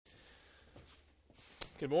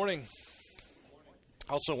Good morning.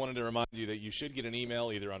 I also wanted to remind you that you should get an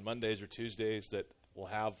email either on Mondays or Tuesdays that will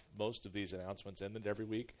have most of these announcements in it every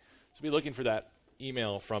week. So be looking for that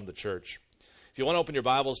email from the church. If you want to open your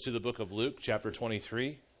Bibles to the book of Luke, chapter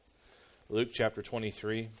 23. Luke, chapter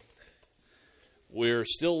 23. We're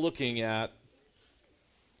still looking at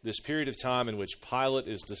this period of time in which Pilate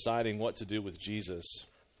is deciding what to do with Jesus.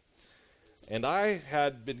 And I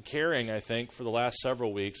had been carrying, I think, for the last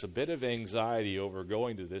several weeks, a bit of anxiety over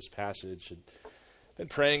going to this passage. And been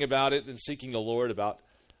praying about it and seeking the Lord about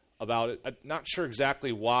it. I'm not sure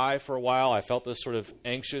exactly why for a while. I felt this sort of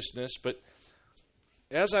anxiousness. But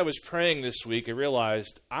as I was praying this week, I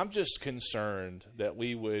realized I'm just concerned that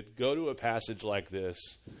we would go to a passage like this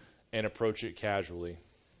and approach it casually.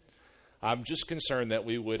 I'm just concerned that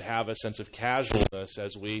we would have a sense of casualness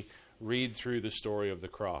as we read through the story of the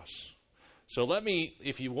cross. So let me,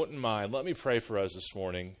 if you wouldn't mind, let me pray for us this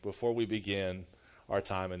morning before we begin our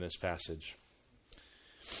time in this passage.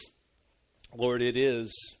 Lord, it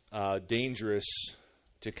is dangerous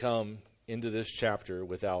to come into this chapter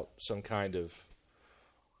without some kind of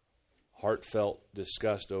heartfelt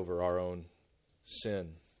disgust over our own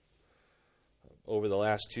sin. Over the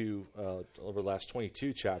last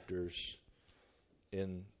 22 chapters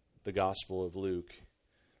in the Gospel of Luke,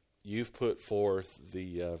 you've put forth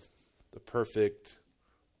the perfect,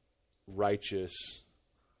 righteous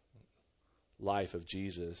life of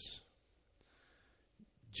Jesus.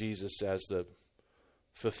 Jesus as the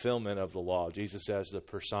fulfillment of the law. Jesus as the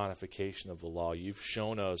personification of the law. You've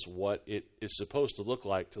shown us what it is supposed to look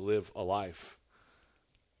like to live a life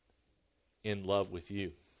in love with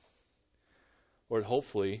you. Lord,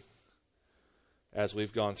 hopefully, as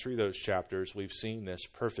we've gone through those chapters, we've seen this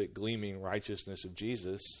perfect, gleaming righteousness of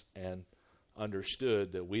Jesus and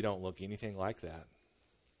understood that we don't look anything like that.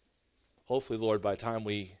 Hopefully, Lord, by the time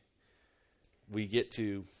we get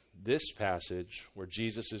to this passage where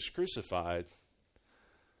Jesus is crucified,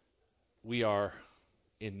 we are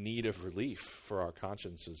in need of relief for our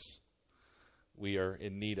consciences. We are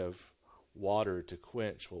in need of water to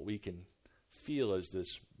quench what we can feel as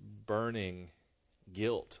this burning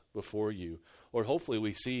guilt before you. Or hopefully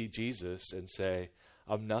we see Jesus and say,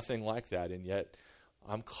 I'm nothing like that, and yet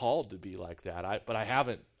I'm called to be like that. But I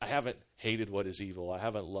haven't hated what is evil. I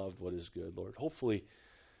haven't loved what is good, Lord. Hopefully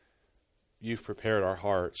you've prepared our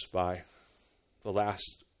hearts by the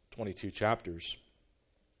last 22 chapters.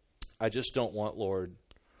 I just don't want, Lord,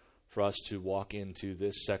 for us to walk into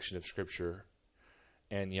this section of Scripture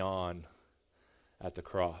and yawn at the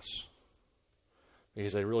cross,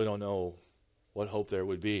 because I really don't know what hope there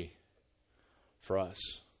would be for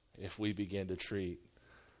us if we begin to treat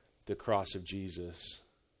the cross of Jesus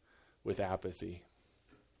with apathy.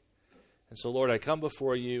 And so, Lord, I come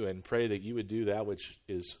before you and pray that you would do that which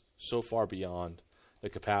is so far beyond the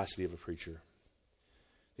capacity of a preacher.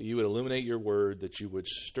 That you would illuminate your word, that you would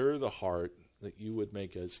stir the heart, that you would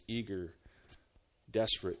make us eager,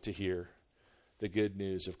 desperate to hear the good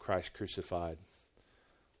news of Christ crucified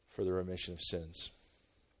for the remission of sins.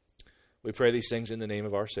 We pray these things in the name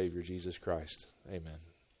of our Savior, Jesus Christ. Amen.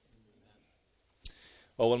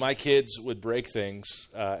 Well, when my kids would break things,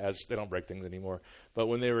 as they don't break things anymore, but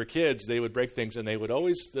when they were kids, they would break things, and they would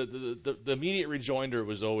always, the immediate rejoinder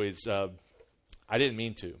was always, I didn't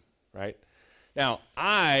mean to, right? Now,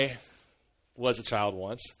 I was a child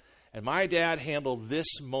once, and my dad handled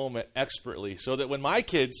this moment expertly, so that when my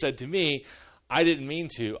kids said to me, I didn't mean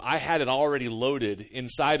to, I had it already loaded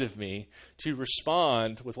inside of me to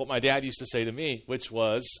respond with what my dad used to say to me, which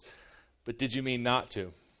was, but did you mean not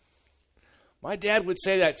to? My dad would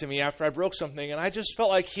say that to me after I broke something, and I just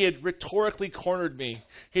felt like he had rhetorically cornered me.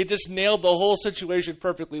 He had just nailed the whole situation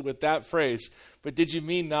perfectly with that phrase, but did you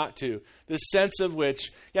mean not to? The sense of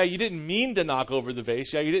which, yeah, you didn't mean to knock over the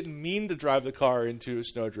vase, yeah, you didn't mean to drive the car into a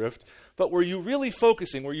snowdrift, but were you really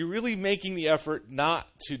focusing? Were you really making the effort not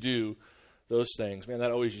to do those things? Man,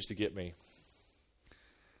 that always used to get me.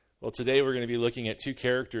 Well, today we're going to be looking at two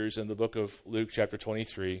characters in the book of Luke chapter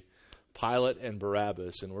 23, Pilate and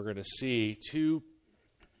Barabbas, and we're going to see two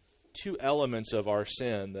elements of our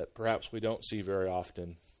sin that perhaps we don't see very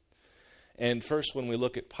often. And first, when we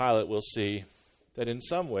look at Pilate, we'll see that in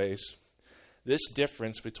some ways, this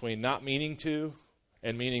difference between not meaning to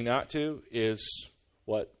and meaning not to is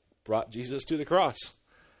what brought Jesus to the cross.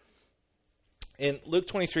 In Luke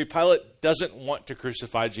 23, Pilate doesn't want to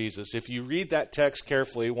crucify Jesus. If you read that text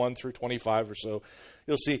carefully, 1 through 25 or so,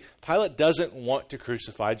 you'll see Pilate doesn't want to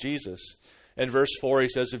crucify Jesus. In verse 4, he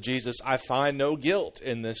says of Jesus, I find no guilt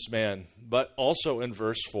in this man. But also in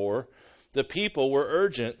verse 4, the people were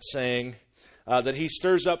urgent, saying that he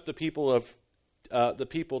stirs up the people of the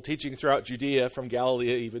people teaching throughout Judea, from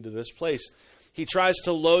Galilee even to this place. He tries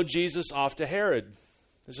to load Jesus off to Herod.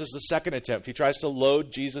 This is the second attempt. He tries to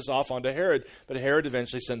load Jesus off onto Herod, but Herod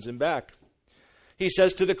eventually sends him back. He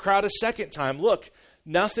says to the crowd a second time, look,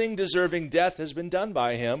 nothing deserving death has been done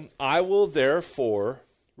by him. I will therefore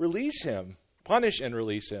release him, punish and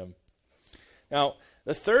release him. Now,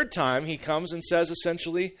 the third time he comes and says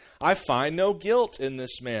essentially, I find no guilt in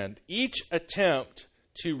this man. Each attempt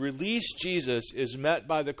to release Jesus is met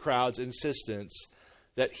by the crowd's insistence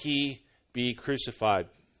that he be crucified.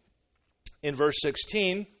 In verse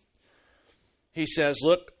 16, he says,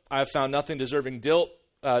 look, I have found nothing deserving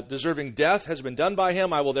death has been done by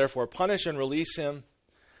him. I will therefore punish and release him.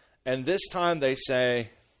 And this time they say,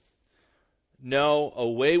 no,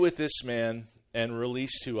 away with this man and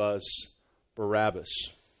release to us Barabbas.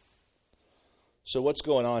 So what's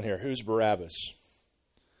going on here? Who's Barabbas?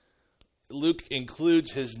 Luke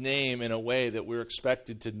includes his name in a way that we're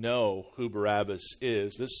expected to know who Barabbas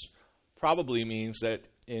is. This probably means that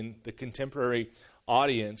in the contemporary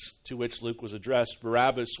audience to which Luke was addressed,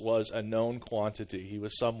 Barabbas was a known quantity. He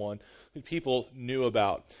was someone who people knew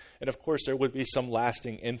about. And of course, there would be some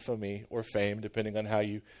lasting infamy or fame, depending on how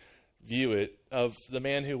you view it, of the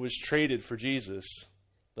man who was traded for Jesus,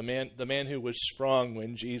 the man who was sprung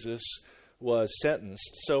when Jesus was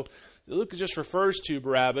sentenced. So Luke just refers to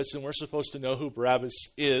Barabbas, and we're supposed to know who Barabbas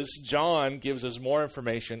is. John gives us more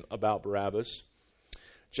information about Barabbas.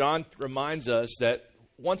 John reminds us that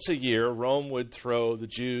once a year, Rome would throw the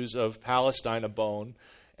Jews of Palestine a bone,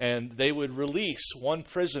 and they would release one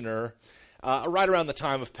prisoner right around the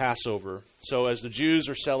time of Passover. So as the Jews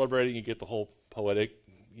are celebrating, you get the whole poetic,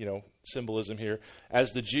 symbolism here.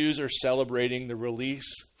 As the Jews are celebrating the release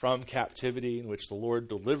from captivity in which the Lord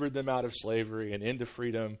delivered them out of slavery and into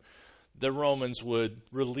freedom, the Romans would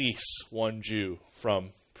release one Jew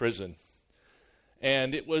from prison.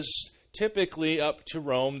 And it was typically up to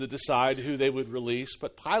Rome to decide who they would release,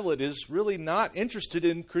 but Pilate is really not interested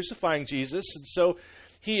in crucifying Jesus, and so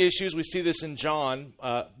he issues, we see this in John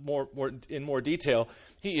in more detail,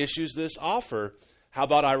 he issues this offer. How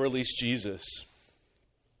about I release Jesus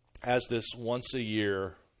as this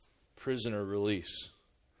once-a-year prisoner release?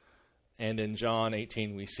 And in John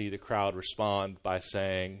 18, we see the crowd respond by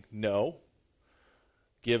saying, no,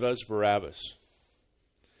 give us Barabbas.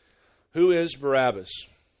 Who is Barabbas?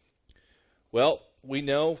 Well, we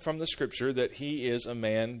know from the Scripture that he is a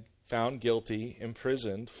man found guilty,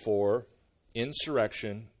 imprisoned for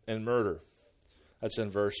insurrection and murder. That's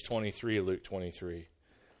in verse 23 of Luke 23.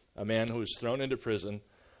 A man who was thrown into prison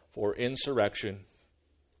for insurrection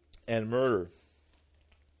and murder.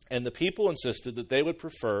 And the people insisted that they would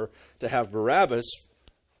prefer to have Barabbas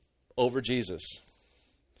over Jesus.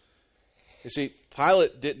 You see,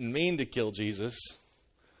 Pilate didn't mean to kill Jesus.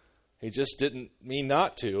 He just didn't mean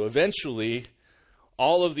not to. Eventually,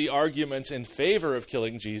 all of the arguments in favor of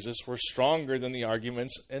killing Jesus were stronger than the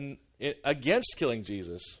arguments against killing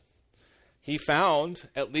Jesus. He found,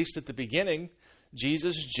 at least at the beginning,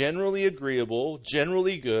 Jesus generally agreeable,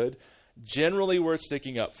 generally good, generally worth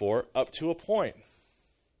sticking up for, up to a point.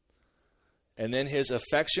 And then his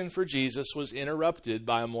affection for Jesus was interrupted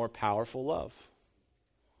by a more powerful love.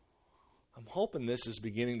 I'm hoping this is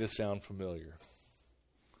beginning to sound familiar.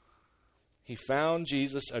 He found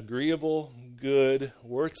Jesus agreeable, good,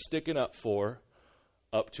 worth sticking up for,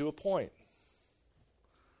 up to a point.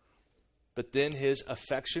 But then his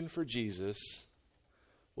affection for Jesus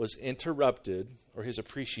was interrupted, or his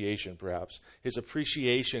appreciation perhaps, his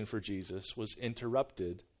appreciation for Jesus was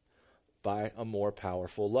interrupted by a more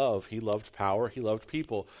powerful love. He loved power, he loved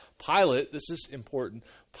people. Pilate, this is important,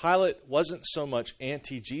 Pilate wasn't so much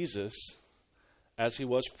anti-Jesus as he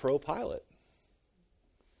was pro-Pilate.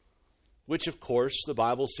 Which, of course, the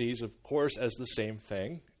Bible sees, of course, as the same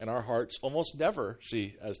thing, and our hearts almost never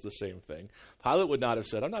see as the same thing. Pilate would not have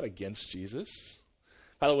said, I'm not against Jesus.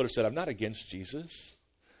 Pilate would have said, I'm not against Jesus.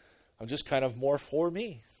 I'm just kind of more for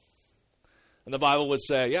me. And the Bible would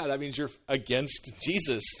say, yeah, that means you're against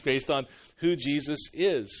Jesus based on who Jesus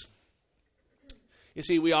is. You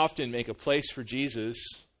see, we often make a place for Jesus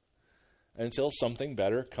until something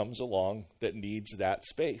better comes along that needs that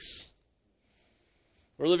space.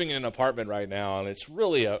 We're living in an apartment right now, and it's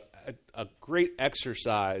really a great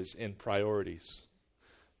exercise in priorities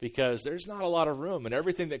because there's not a lot of room, and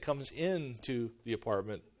everything that comes into the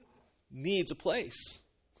apartment needs a place.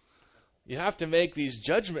 You have to make these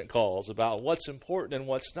judgment calls about what's important and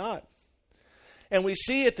what's not. And we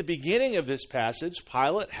see at the beginning of this passage,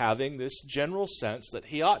 Pilate having this general sense that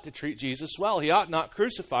he ought to treat Jesus well. He ought not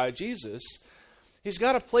crucify Jesus. He's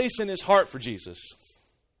got a place in his heart for Jesus.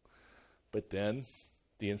 But then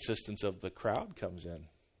the insistence of the crowd comes in,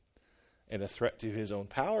 and a threat to his own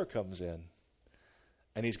power comes in.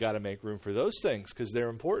 And he's got to make room for those things because they're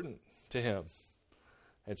important to him.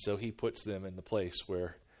 And so he puts them in the place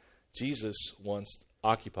where Jesus once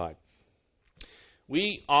occupied.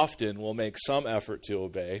 We often will make some effort to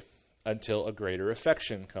obey until a greater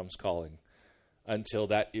affection comes calling, until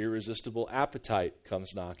that irresistible appetite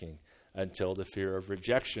comes knocking, until the fear of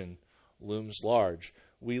rejection looms large.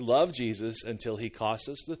 We love Jesus until he costs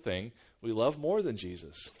us the thing we love more than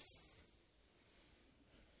Jesus.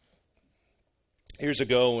 Years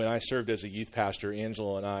ago, when I served as a youth pastor,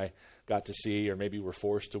 Angela and I got to see, or maybe were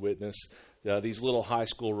forced to witness, these little high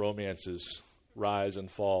school romances rise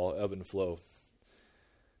and fall, ebb and flow.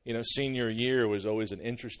 You know, senior year was always an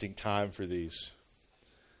interesting time for these.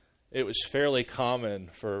 It was fairly common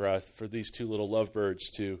for these two little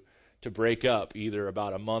lovebirds to break up either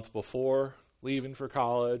about a month before leaving for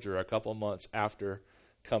college or a couple months after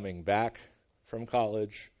coming back from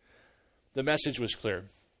college. The message was clear.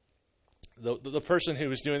 The person who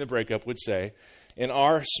was doing the breakup would say, they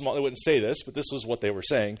wouldn't say this, but this was what they were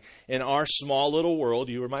saying, in our small little world,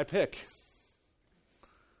 you were my pick.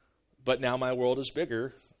 But now my world is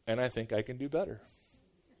bigger, and I think I can do better.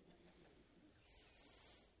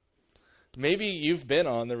 Maybe you've been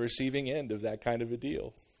on the receiving end of that kind of a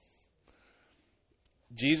deal.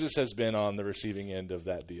 Jesus has been on the receiving end of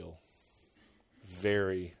that deal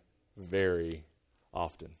very, very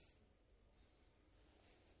often.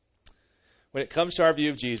 When it comes to our view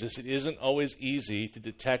of Jesus, it isn't always easy to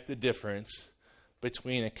detect the difference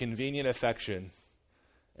between a convenient affection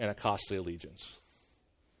and a costly allegiance.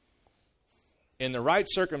 In the right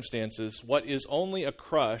circumstances, what is only a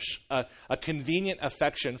crush, a convenient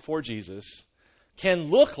affection for Jesus, can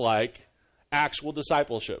look like actual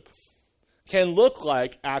discipleship, can look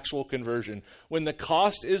like actual conversion. When the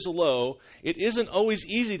cost is low, it isn't always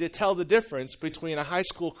easy to tell the difference between a high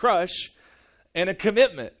school crush and a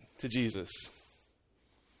commitment to Jesus.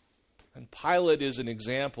 And Pilate is an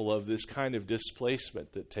example of this kind of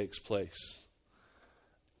displacement that takes place.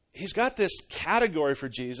 He's got this category for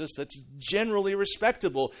Jesus that's generally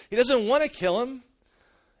respectable. He doesn't want to kill him.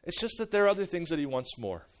 It's just that there are other things that he wants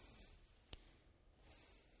more.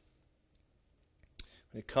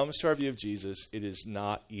 When it comes to our view of Jesus, it is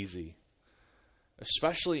not easy,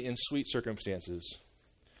 especially in sweet circumstances,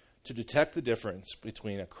 to detect the difference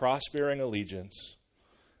between a cross-bearing allegiance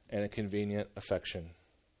and a convenient affection.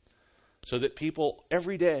 So that people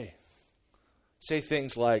every day say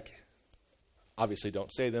things like, obviously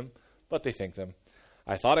don't say them, but they think them.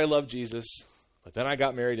 I thought I loved Jesus, but then I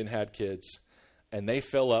got married and had kids, and they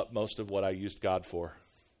fill up most of what I used God for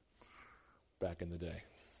back in the day.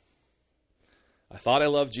 I thought I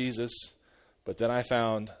loved Jesus, but then I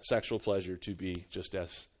found sexual pleasure to be just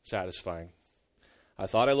as satisfying. I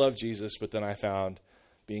thought I loved Jesus, but then I found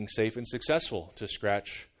being safe and successful to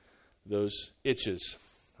scratch those itches.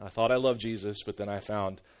 I thought I loved Jesus, but then I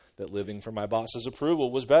found that living for my boss's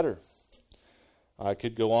approval was better. I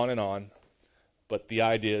could go on, but the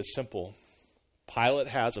idea is simple. Pilate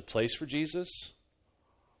has a place for Jesus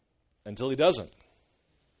until he doesn't.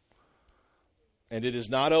 And it is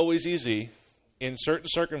not always easy in certain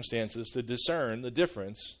circumstances to discern the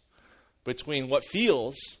difference between what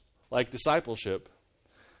feels like discipleship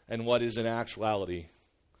and what is in actuality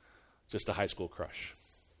just a high school crush.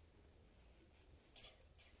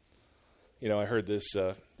 You know, I heard this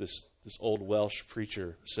old Welsh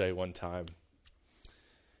preacher say one time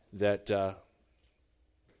that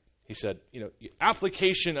he said,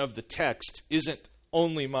 application of the text isn't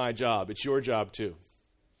only my job, it's your job too.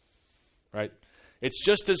 Right? It's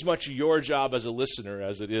just as much your job as a listener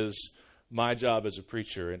as it is my job as a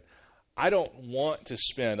preacher. And I don't want to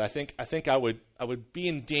spend, I think I would be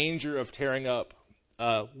in danger of tearing up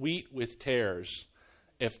wheat with tares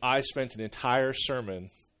if I spent an entire sermon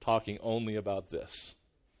talking only about this.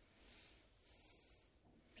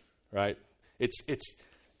 Right?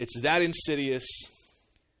 It's that insidious.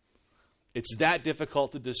 It's that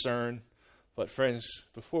difficult to discern. But friends,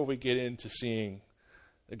 before we get into seeing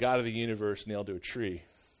the God of the universe nailed to a tree,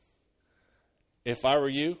 if I were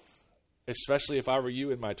you, especially if I were you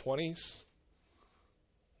in my 20s,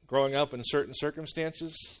 growing up in certain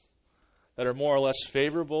circumstances that are more or less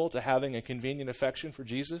favorable to having a convenient affection for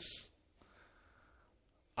Jesus,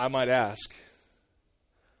 I might ask,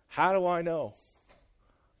 how do I know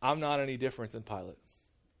I'm not any different than Pilate,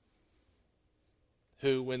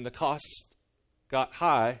 who, when the costs got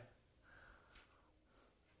high,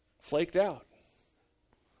 flaked out,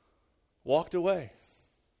 walked away?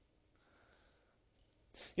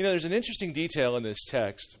 There's an interesting detail in this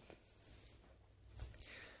text.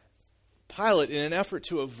 Pilate, in an effort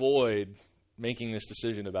to avoid making this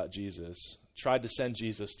decision about Jesus, tried to send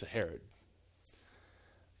Jesus to Herod.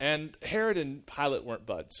 And Herod and Pilate weren't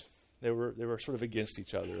buds. They were sort of against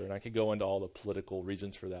each other, and I could go into all the political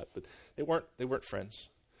reasons for that, but they weren't friends.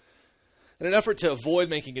 In an effort to avoid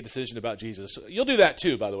making a decision about Jesus, you'll do that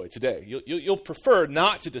too, by the way, today. You'll prefer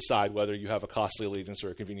not to decide whether you have a costly allegiance or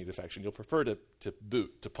a convenient affection. You'll prefer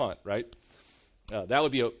to punt, right? That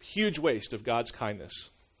would be a huge waste of God's kindness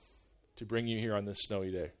to bring you here on this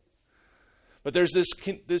snowy day. But there's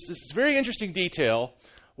this very interesting detail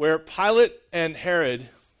where Pilate and Herod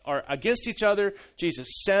are against each other.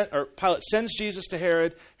 Pilate sends Jesus to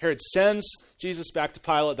Herod. Herod sends Jesus back to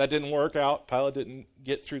Pilate. That didn't work out. Pilate didn't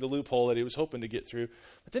get through the loophole that he was hoping to get through.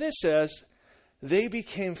 But then it says, they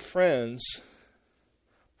became friends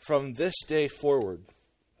from this day forward.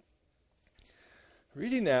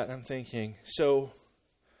 Reading that, I'm thinking, so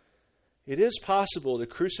it is possible to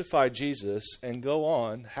crucify Jesus and go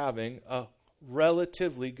on having a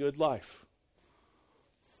relatively good life.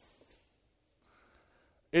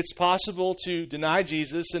 It's possible to deny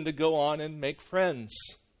Jesus and to go on and make friends.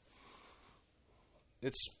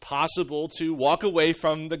 It's possible to walk away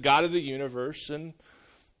from the God of the universe and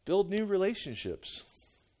build new relationships.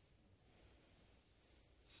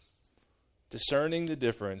 Discerning the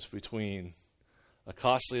difference between a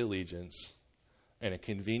costly allegiance and a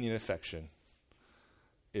convenient affection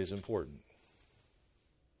is important.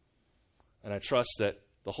 And I trust that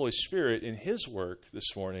the Holy Spirit in His work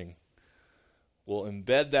this morning will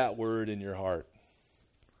embed that word in your heart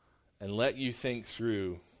and let you think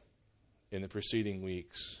through in the preceding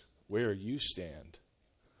weeks where you stand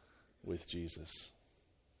with Jesus.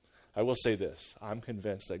 I will say this. I'm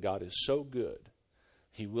convinced that God is so good,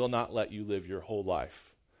 He will not let you live your whole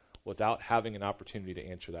life without having an opportunity to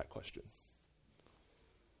answer that question.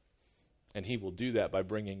 And He will do that by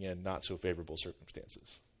bringing in not so favorable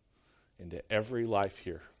circumstances into every life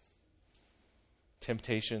here.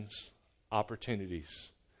 Temptations,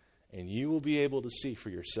 opportunities, and you will be able to see for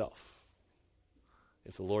yourself.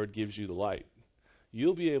 If the Lord gives you the light,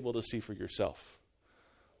 you'll be able to see for yourself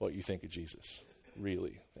what you think of Jesus.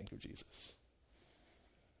 Really think of Jesus.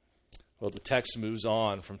 Well, the text moves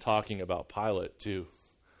on from talking about Pilate to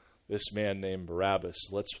this man named Barabbas.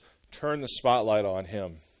 Let's turn the spotlight on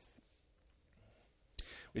him.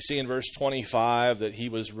 We see in verse 25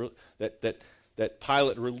 that that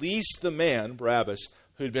Pilate released the man, Barabbas,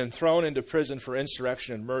 who had been thrown into prison for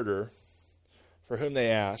insurrection and murder, for whom they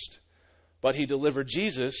asked, but he delivered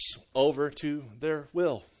Jesus over to their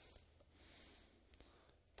will.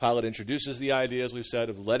 Pilate introduces the idea, as we've said,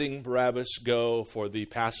 of letting Barabbas go for the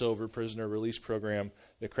Passover prisoner release program.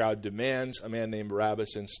 The crowd demands a man named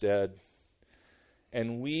Barabbas instead.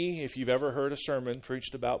 And if you've ever heard a sermon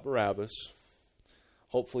preached about Barabbas,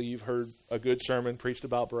 hopefully you've heard a good sermon preached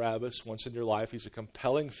about Barabbas once in your life. He's a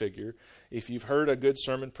compelling figure. If you've heard a good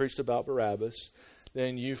sermon preached about Barabbas,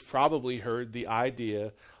 then you've probably heard the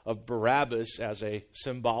idea of Barabbas as a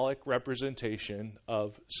symbolic representation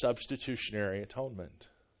of substitutionary atonement.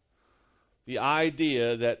 The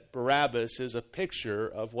idea that Barabbas is a picture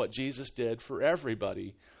of what Jesus did for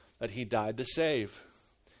everybody that He died to save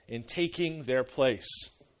in taking their place.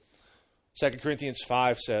 2 Corinthians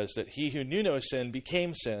 5 says that He who knew no sin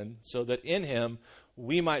became sin so that in Him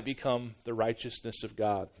we might become the righteousness of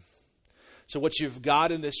God. So what you've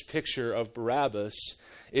got in this picture of Barabbas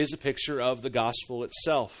is a picture of the gospel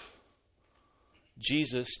itself.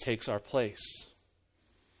 Jesus takes our place.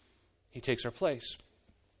 He takes our place.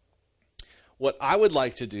 What I would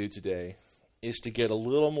like to do today is to get a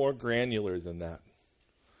little more granular than that.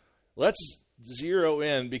 Let's zero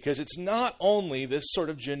in, because it's not only this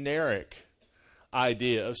sort of generic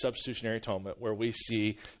idea of substitutionary atonement where we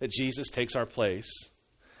see that Jesus takes our place,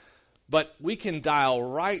 but we can dial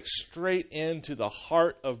right straight into the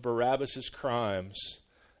heart of Barabbas' crimes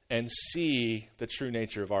and see the true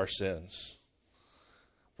nature of our sins.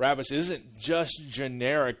 Barabbas isn't just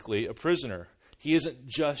generically a prisoner. He isn't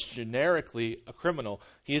just generically a criminal.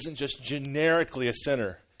 He isn't just generically a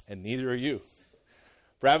sinner, and neither are you.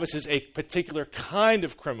 Barabbas is a particular kind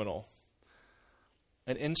of criminal,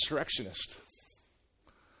 an insurrectionist,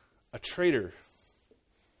 a traitor.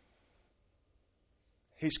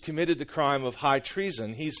 He's committed the crime of high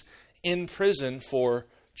treason. He's in prison for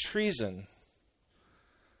treason.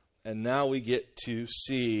 And now we get to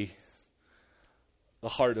see the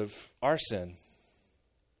heart of our sin.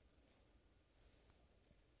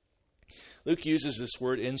 Luke uses this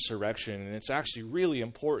word insurrection, and it's actually really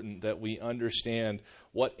important that we understand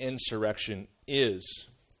what insurrection is.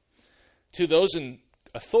 To those in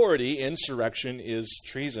authority, insurrection is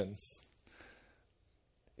treason.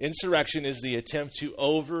 Insurrection is the attempt to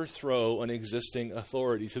overthrow an existing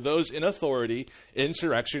authority. To those in authority,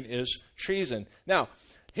 insurrection is treason. Now,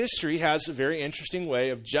 history has a very interesting way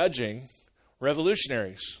of judging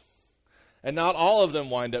revolutionaries. And not all of them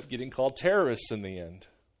wind up getting called terrorists in the end.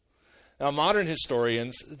 Now, modern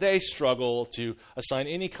historians, they struggle to assign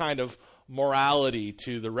any kind of morality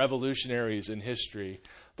to the revolutionaries in history.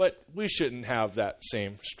 But we shouldn't have that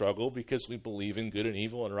same struggle because we believe in good and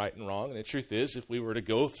evil and right and wrong. And the truth is, if we were to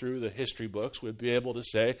go through the history books, we'd be able to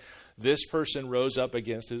say, this person rose up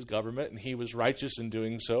against his government and he was righteous in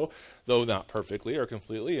doing so, though not perfectly or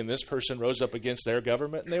completely. And this person rose up against their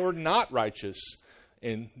government and they were not righteous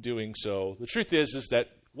in doing so. The truth is that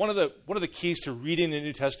one of the keys to reading the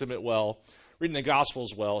New Testament well, reading the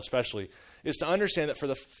Gospels well especially, is to understand that for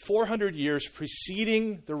the 400 years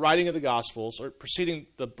preceding the writing of the Gospels, or preceding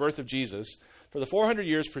the birth of Jesus, for the 400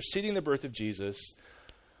 years preceding the birth of Jesus,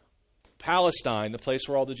 Palestine, the place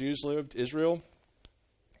where all the Jews lived, Israel,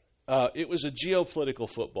 it was a geopolitical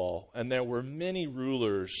football, and there were many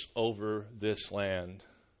rulers over this land,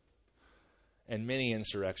 and many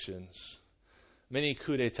insurrections, many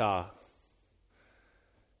coups d'etat.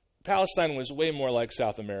 Palestine was way more like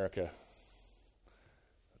South America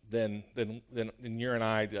than your and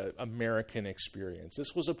I, American experience.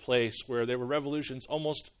 This was a place where there were revolutions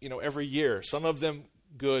almost, every year. Some of them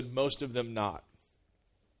good, most of them not.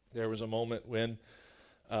 There was a moment when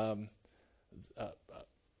a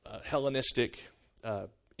Hellenistic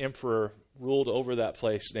emperor ruled over that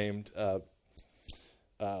place named, oh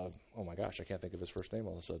my gosh, I can't think of his first name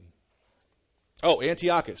all of a sudden. Oh,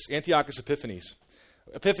 Antiochus Epiphanes.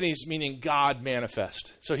 Epiphanes meaning God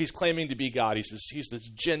manifest. So he's claiming to be God. He's this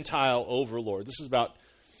Gentile overlord. This is about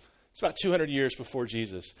 200 years before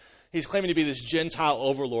Jesus. He's claiming to be this Gentile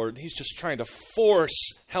overlord. He's just trying to force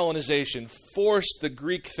Hellenization, force the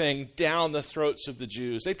Greek thing down the throats of the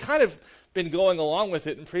Jews. They'd kind of been going along with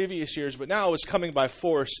it in previous years, but now it was coming by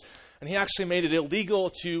force. And he actually made it illegal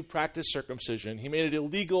to practice circumcision. He made it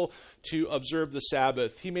illegal to observe the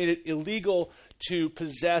Sabbath. He made it illegal to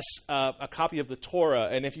possess a copy of the Torah.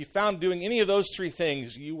 And if you found doing any of those three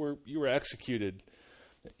things, you were executed.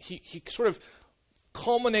 He sort of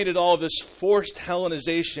culminated all of this forced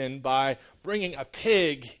Hellenization by bringing a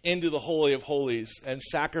pig into the Holy of Holies and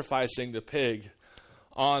sacrificing the pig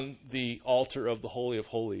on the altar of the Holy of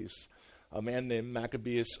Holies. A man named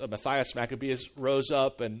Matthias Maccabeus rose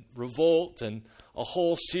up and revolt, and a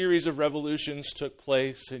whole series of revolutions took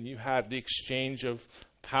place, and you had the exchange of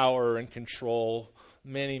power and control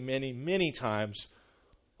many, many, many times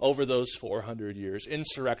over those 400 years.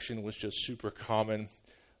 Insurrection was just super common.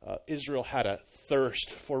 Israel had a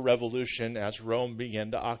thirst for revolution as Rome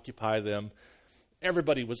began to occupy them.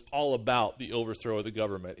 Everybody was all about the overthrow of the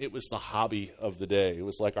government. It was the hobby of the day. It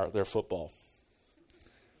was like their football.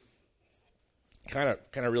 Kind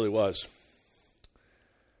of really was.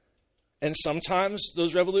 And sometimes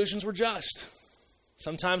those revolutions were just.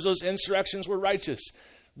 Sometimes those insurrections were righteous.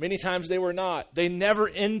 Many times they were not. They never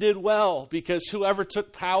ended well because whoever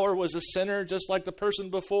took power was a sinner just like the person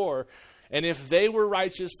before. And if they were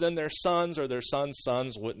righteous, then their sons or their sons'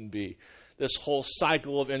 sons wouldn't be. This whole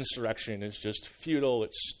cycle of insurrection is just futile.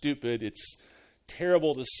 It's stupid. It's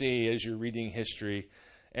terrible to see as you're reading history.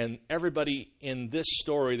 And everybody in this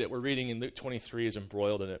story that we're reading in Luke 23 is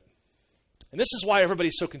embroiled in it. And this is why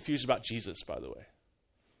everybody's so confused about Jesus, by the way.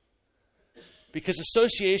 Because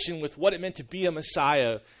association with what it meant to be a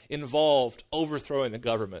Messiah involved overthrowing the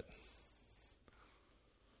government.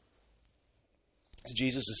 As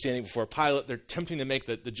Jesus is standing before Pilate,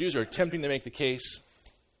 the Jews are attempting to make the case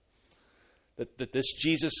that this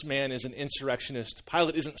Jesus man is an insurrectionist.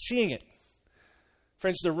 Pilate isn't seeing it.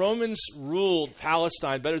 Friends, the Romans ruled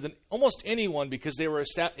Palestine better than almost anyone because they were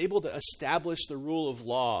able to establish the rule of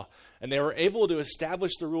law. And they were able to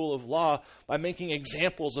establish the rule of law by making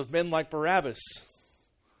examples of men like Barabbas.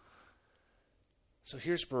 So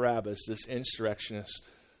here's Barabbas, this insurrectionist,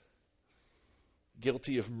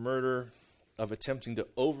 guilty of murder, of attempting to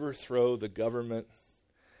overthrow the government.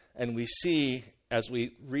 And we see, as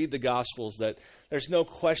we read the Gospels, that there's no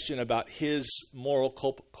question about his moral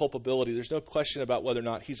culpability. There's no question about whether or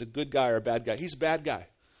not he's a good guy or a bad guy. He's a bad guy.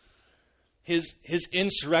 His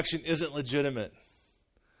insurrection isn't legitimate.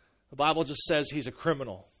 The Bible just says he's a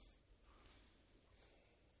criminal.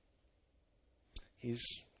 He's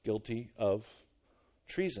guilty of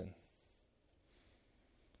treason.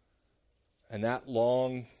 And that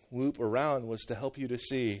long loop around was to help you to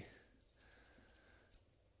see.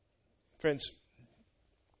 Friends,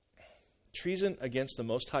 treason against the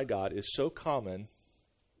Most High God is so common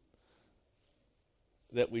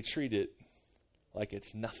that we treat it like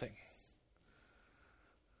it's nothing.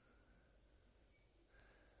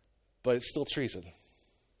 but it's still treason,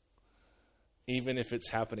 even if it's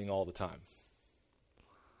happening all the time.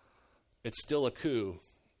 It's still a coup,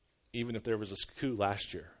 even if there was a coup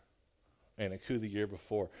last year and a coup the year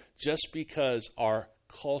before. Just because our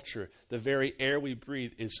culture, the very air we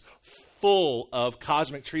breathe, is full of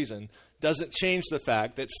cosmic treason doesn't change the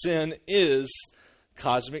fact that sin is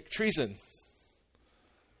cosmic treason.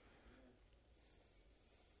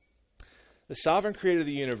 The sovereign creator of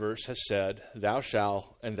the universe has said, "Thou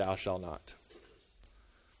shalt and thou shalt not."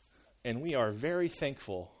 And we are very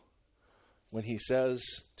thankful when he says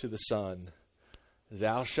to the sun,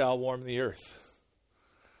 "Thou shalt warm the earth,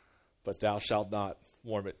 but thou shalt not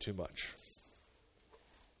warm it too much."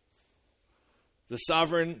 The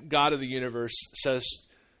sovereign God of the universe says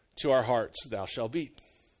to our hearts, "Thou shalt beat."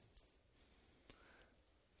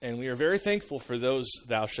 And we are very thankful for those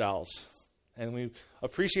thou shalls. And we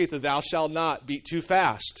appreciate the "thou shalt not" beat too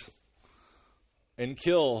fast and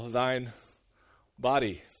kill thine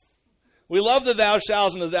body. We love the "thou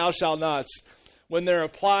shalls" and the "thou shalt nots" when they're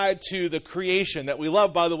applied to the creation that we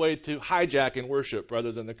love, by the way, to hijack and worship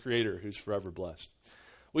rather than the Creator who's forever blessed.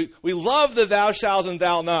 We love the "thou shalls" and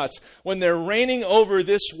 "thou nots" when they're reigning over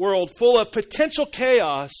this world full of potential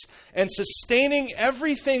chaos and sustaining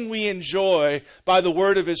everything we enjoy by the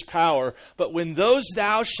word of his power. But when those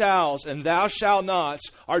 "thou shalls" and "thou shalt nots"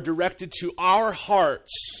 are directed to our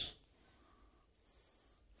hearts,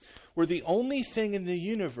 we're the only thing in the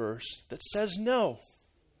universe that says no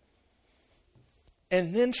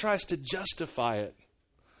and then tries to justify it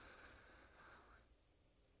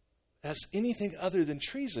as anything other than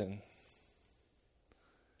treason.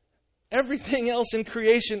 Everything else in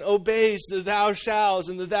creation obeys the "thou shalls"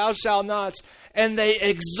 and the "thou shalt nots," and they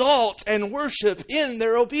exalt and worship in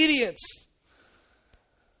their obedience.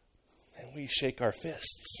 And we shake our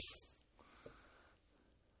fists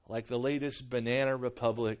like the latest banana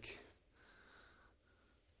republic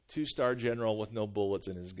 2-star general with no bullets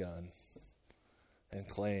in his gun and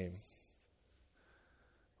claim,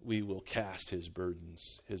 "We will cast his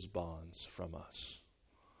burdens, his bonds from us."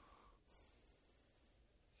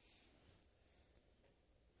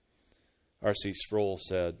 R.C. Sproul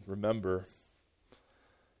said, "Remember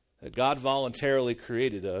that God voluntarily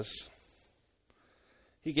created us.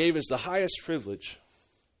 He gave us the highest privilege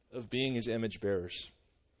of being his image bearers.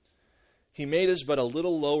 He made us but a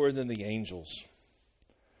little lower than the angels.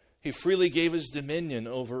 He freely gave us dominion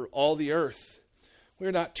over all the earth. We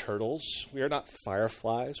are not turtles. We are not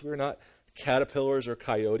fireflies. We are not caterpillars or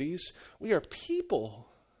coyotes. We are people.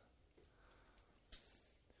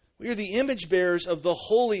 We are the image bearers of the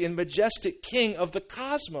holy and majestic King of the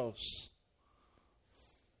cosmos.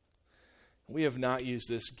 We have not used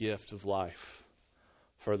this gift of life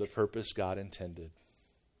for the purpose God intended.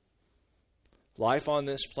 Life on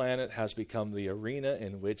this planet has become the arena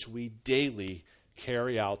in which we daily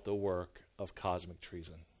carry out the work of cosmic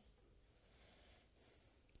treason.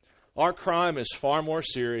 Our crime is far more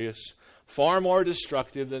serious, far more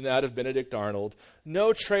destructive than that of Benedict Arnold.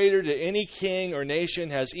 No traitor to any king or nation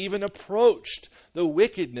has even approached the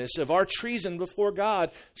wickedness of our treason before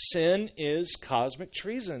God. Sin is cosmic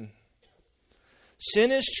treason. Sin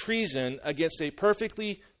is treason against a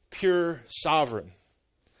perfectly pure sovereign.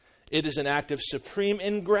 It is an act of supreme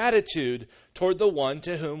ingratitude toward the one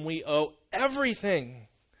to whom we owe everything,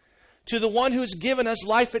 to the one who has given us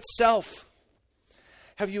life itself.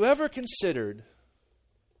 Have you ever considered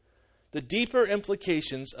the deeper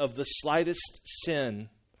implications of the slightest sin,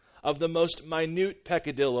 of the most minute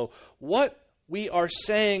peccadillo? What we are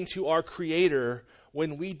saying to our Creator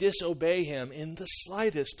when we disobey him in the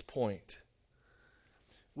slightest point.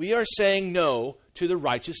 We are saying no to the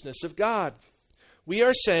righteousness of God. We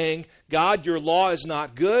are saying, God, your law is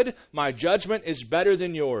not good. My judgment is better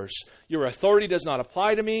than yours. Your authority does not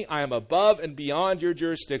apply to me. I am above and beyond your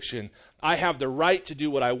jurisdiction. I have the right to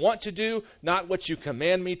do what I want to do, not what you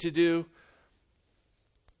command me to do.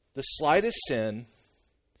 The slightest sin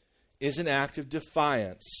is an act of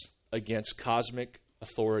defiance against cosmic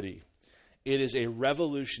authority. It is a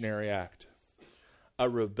revolutionary act, a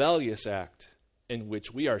rebellious act in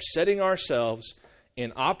which we are setting ourselves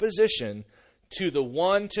in opposition to the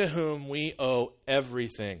one to whom we owe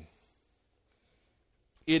everything.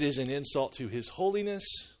 It is an insult to his holiness,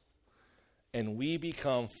 and we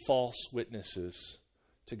become false witnesses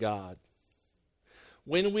to God.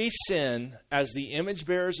 When we sin as the image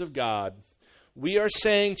bearers of God, we are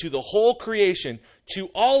saying to the whole creation, to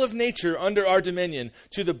all of nature under our dominion,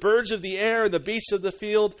 to the birds of the air, the beasts of the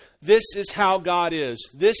field, this is how God is.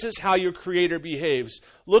 This is how your Creator behaves.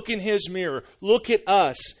 Look in his mirror. Look at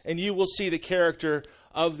us, and you will see the character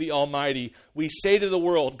of the Almighty. We say to the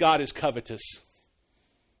world, God is covetous.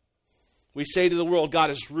 We say to the world, God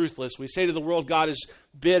is ruthless. We say to the world, God is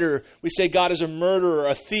bitter. We say God is a murderer,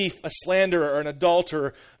 a thief, a slanderer, an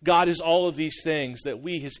adulterer. God is all of these things that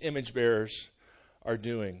we, his image bearers, are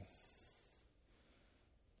doing.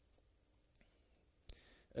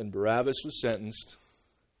 And Barabbas was sentenced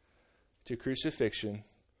to crucifixion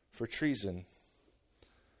for treason.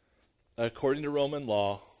 According to Roman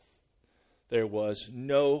law, there was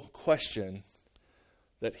no question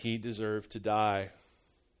that he deserved to die.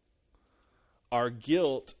 Our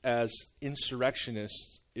guilt as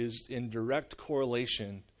insurrectionists is in direct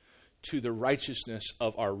correlation to the righteousness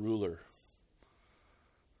of our ruler.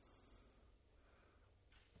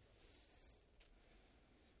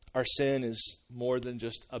 Our sin is more than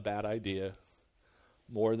just a bad idea,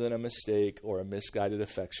 more than a mistake or a misguided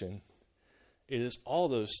affection. It is all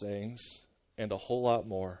those things and a whole lot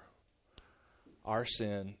more. Our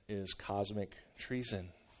sin is cosmic treason.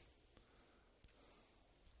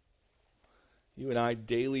 You and I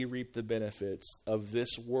daily reap the benefits of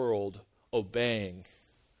this world obeying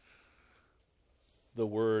the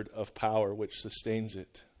word of power which sustains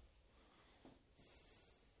it.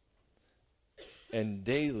 And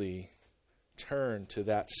daily turn to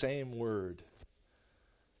that same word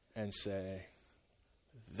and say,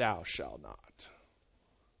 "Thou shalt not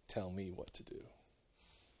tell me what to do.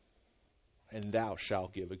 And thou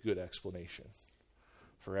shalt give a good explanation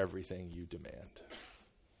for everything you demand."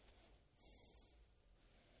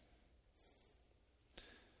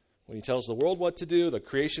 When he tells the world what to do, the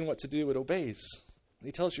creation what to do, it obeys. When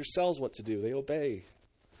he tells your cells what to do, they obey.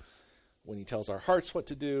 When he tells our hearts what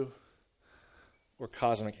to do, we're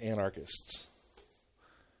cosmic anarchists.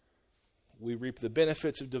 We reap the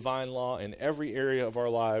benefits of divine law in every area of our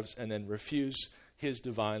lives and then refuse his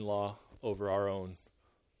divine law over our own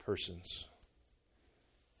persons.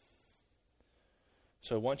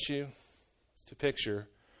 So I want you to picture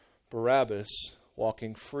Barabbas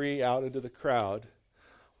walking free out into the crowd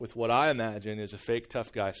with what I imagine is a fake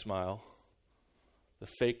tough guy smile, the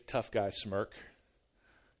fake tough guy smirk,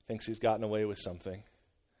 thinks he's gotten away with something.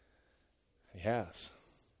 He has.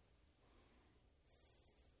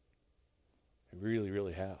 He really,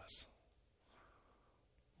 really has.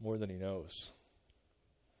 More than he knows.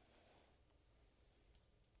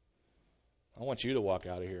 I want you to walk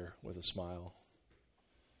out of here with a smile.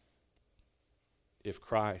 If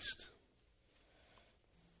Christ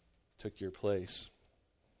took your place.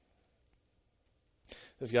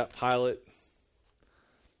 They've got Pilate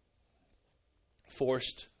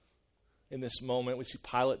forced in this moment. We see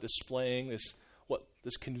Pilate displaying this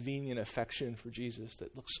convenient affection for Jesus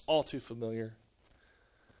that looks all too familiar.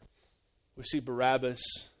 We see Barabbas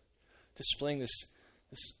displaying this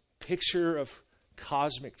picture of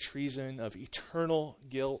cosmic treason, of eternal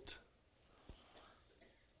guilt,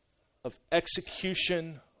 of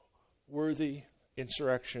execution-worthy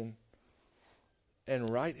insurrection. And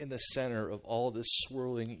right in the center of all this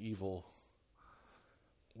swirling evil,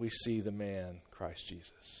 we see the man, Christ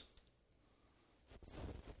Jesus.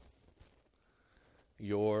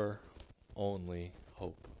 Your only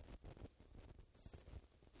hope.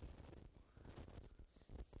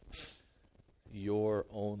 Your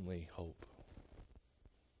only hope.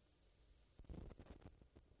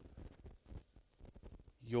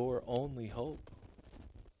 Your only hope.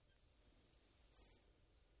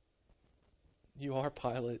 You are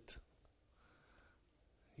Pilate.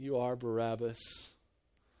 You are Barabbas.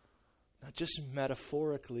 Not just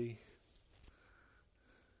metaphorically.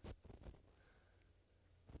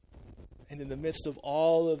 And in the midst of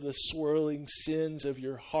all of the swirling sins of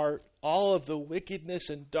your heart, all of the wickedness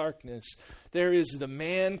and darkness, there is the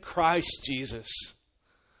man Christ Jesus.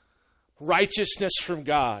 Righteousness from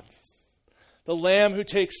God. The Lamb who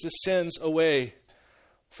takes the sins away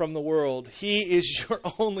from the world. He is your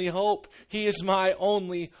only hope. He is my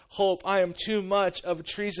only hope. I am too much of a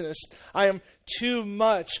treasonist. I am too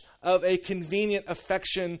much of a convenient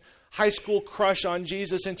affection, high school crush on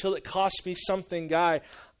Jesus until it costs me something guy.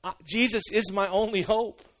 Jesus is my only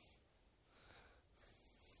hope.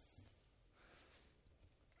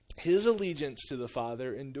 His allegiance to the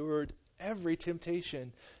Father endured every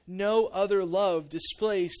temptation. No other love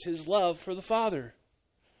displaced his love for the Father.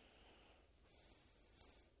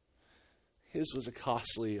 His was a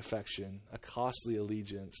costly affection, a costly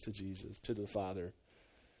allegiance to Jesus, to the Father.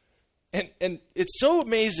 And it's so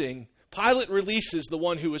amazing. Pilate releases the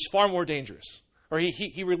one who is far more dangerous. Or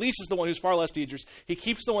he releases the one who's far less dangerous. He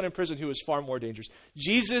keeps the one in prison who is far more dangerous.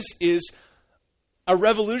 Jesus is a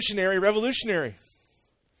revolutionary.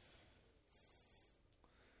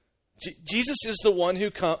 Jesus is the one who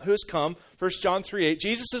has come, 1 John 3:8,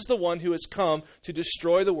 Jesus is the one who has come to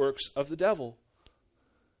destroy the works of the devil.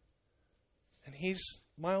 he's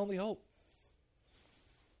my only hope.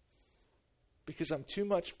 Because I'm too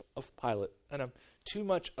much of Pilate and I'm too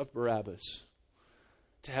much of Barabbas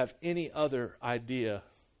to have any other idea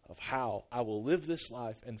of how I will live this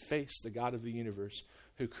life and face the God of the universe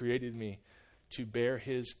who created me to bear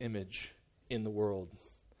his image in the world,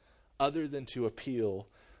 other than to appeal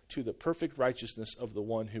to the perfect righteousness of the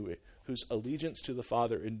one whose allegiance to the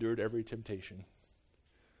Father endured every temptation,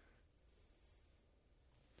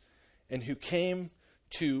 and who came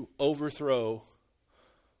to overthrow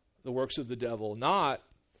the works of the devil, not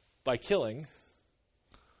by killing,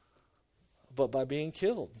 but by being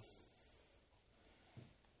killed.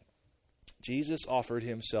 Jesus offered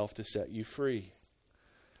himself to set you free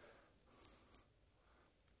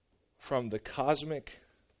from the cosmic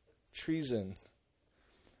treason,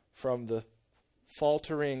 from the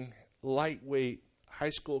faltering, lightweight, high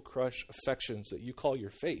school crush affections that you call your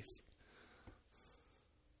faith.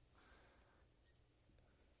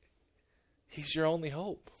 He's your only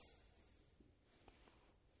hope.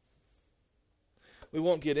 We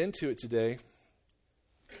won't get into it today.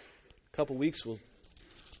 A couple weeks we'll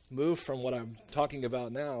move from what I'm talking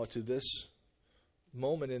about now to this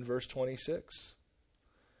moment in verse 26.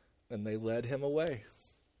 And they led him away.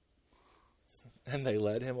 And they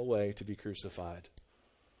led him away to be crucified.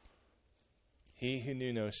 He who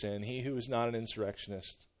knew no sin, he who was not an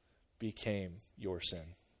insurrectionist, became your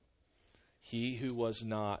sin. He who was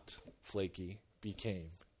not flaky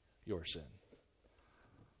became your sin.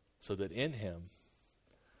 So that in him,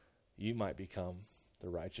 you might become the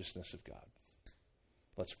righteousness of God.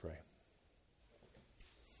 Let's pray.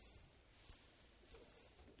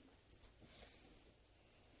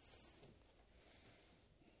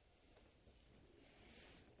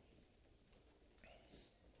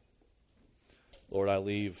 Lord, I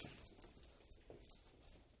leave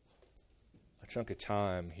a chunk of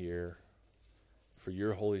time here for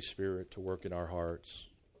your Holy Spirit to work in our hearts.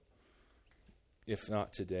 If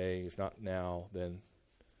not today, if not now, then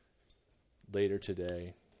later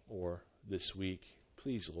today or this week.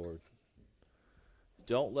 Please, Lord,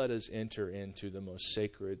 don't let us enter into the most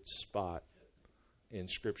sacred spot in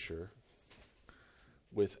Scripture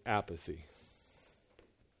with apathy.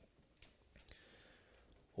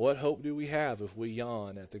 What hope do we have if we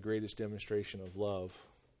yawn at the greatest demonstration of love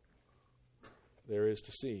there is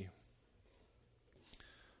to see?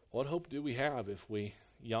 What hope do we have if we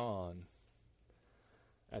yawn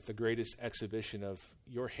at the greatest exhibition of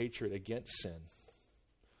your hatred against sin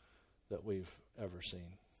that we've ever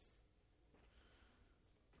seen?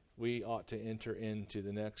 We ought to enter into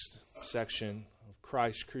the next section of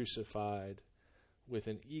Christ crucified with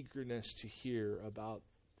an eagerness to hear about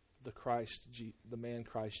the man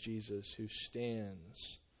Christ Jesus, who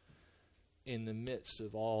stands in the midst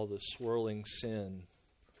of all the swirling sin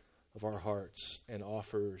of our hearts and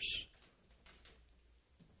offers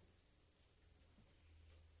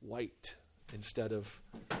white instead of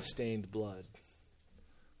stained blood,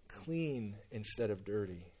 clean instead of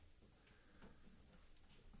dirty,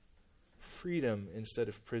 freedom instead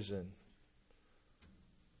of prison,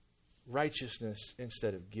 righteousness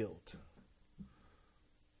instead of guilt.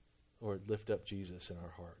 Lord, lift up Jesus in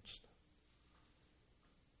our hearts.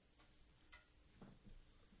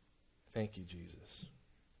 Thank you, Jesus.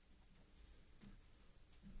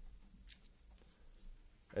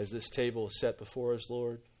 As this table is set before us,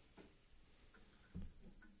 Lord,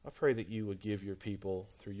 I pray that you would give your people,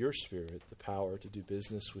 through your Spirit, the power to do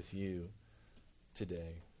business with you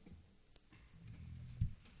today.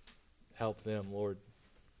 Help them, Lord.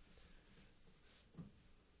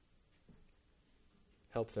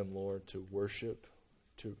 Help them, Lord, to worship,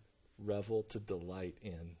 to revel, to delight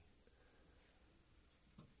in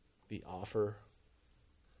the offer,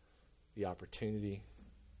 the opportunity,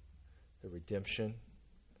 the redemption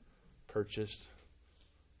purchased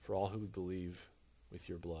for all who would believe with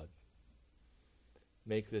your blood.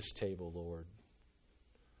 Make this table, Lord,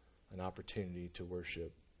 an opportunity to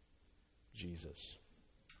worship Jesus.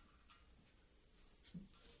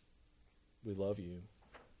 We love you.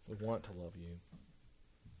 We want to love you.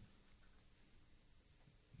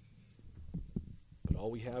 But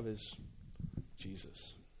all we have is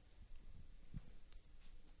Jesus.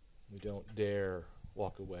 We don't dare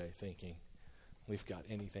walk away thinking we've got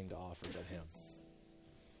anything to offer but him.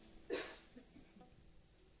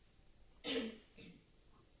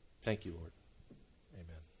 Thank you, Lord.